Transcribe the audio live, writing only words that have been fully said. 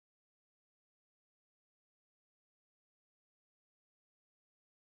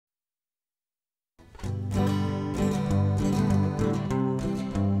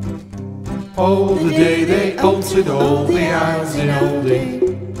Oh, the day they altered all the aisles in Aldi.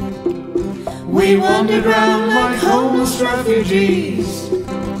 We wandered round like homeless refugees.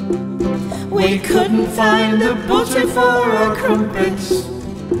 We couldn't find the butter for our crumpets,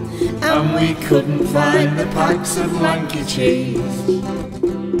 and we couldn't find the packs of lanky cheese.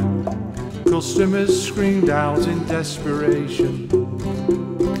 Customers screamed out in desperation,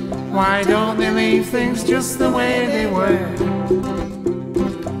 why don't they leave things just the way they were?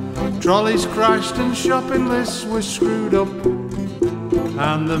 Trolleys crashed and shopping lists were screwed up,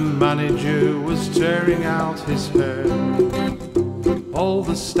 and the manager was tearing out his hair. All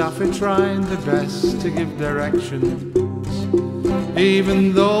the staff are trying their best to give directions,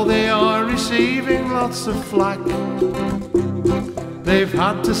 even though they are receiving lots of flack. They've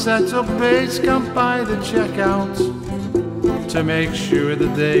had to set up base camp by the checkout to make sure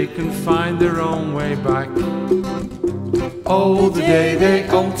that they can find their own way back. Oh, the day they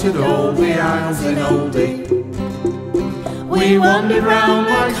altered all the aisles in Aldi. We wandered round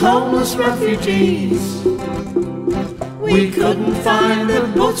like homeless refugees. We couldn't find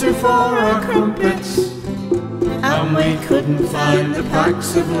the butter for our crumpets, and we couldn't find the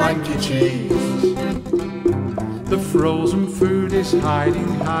packs of lanky cheese. The frozen food is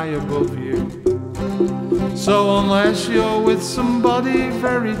hiding high above you, so unless you're with somebody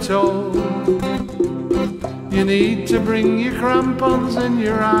very tall, you need to bring your crampons and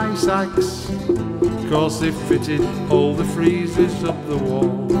your ice axe, 'cause they've fitted all the freezers up the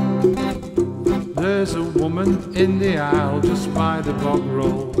wall. There's a woman in the aisle just by the bog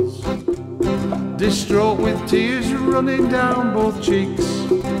rolls, distraught with tears running down both cheeks.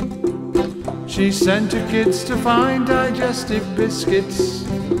 She sent her kids to find digestive biscuits.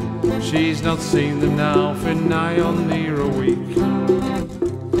 She's not seen them now for nigh on near a week.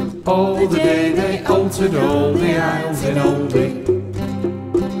 Oh, the day they altered all the aisles in Aldi.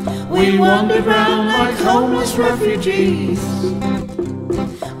 We wandered round like homeless refugees.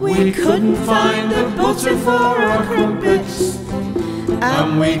 We couldn't find the butter for our crumpets,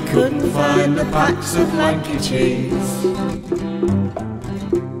 and we couldn't find the packs of lanky cheese.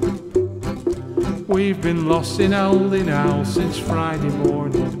 We've been lost in Aldi now since Friday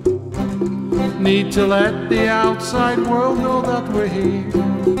morning. Need to let the outside world know that we're here.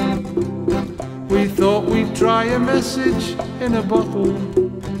 We thought we'd try a message in a bottle,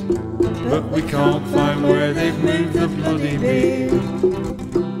 but we can't find where they've moved the bloody beer.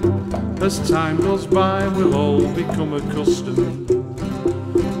 As time goes by, we'll all become accustomed.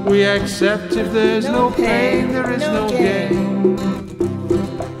 We accept if there's no pain, there is no gain.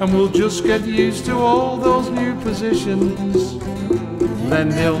 And we'll just get used to all those new positions. Then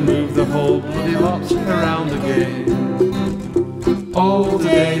they'll move the whole bloody lot around again. Oh, the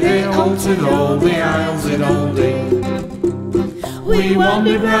day they altered all the aisles in Aldi. We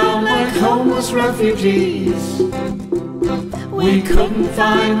wandered round like homeless refugees. We couldn't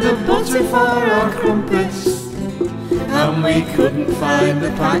find the butter for our crumpets, and we couldn't find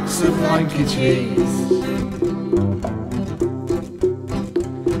the packs of lanky cheese.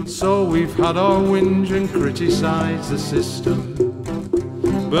 So we've had our whinge and criticise the system,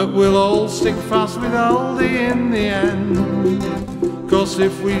 but we'll all stick fast with Aldi in the end. 'Cause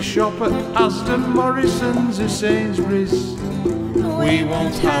if we shop at Aston, Morrison's or Sainsbury's, we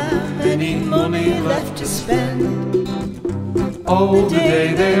won't have any money left to spend. Oh, the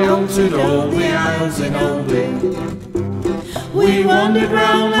day they altered all the aisles in Aldi. We wandered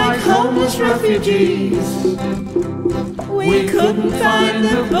round like homeless refugees. We couldn't find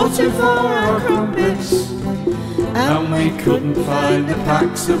the butter for our crumpets, and we couldn't find the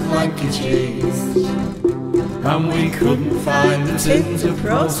packs of lanky cheese, and we couldn't find the tins of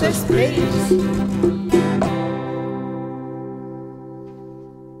processed beef.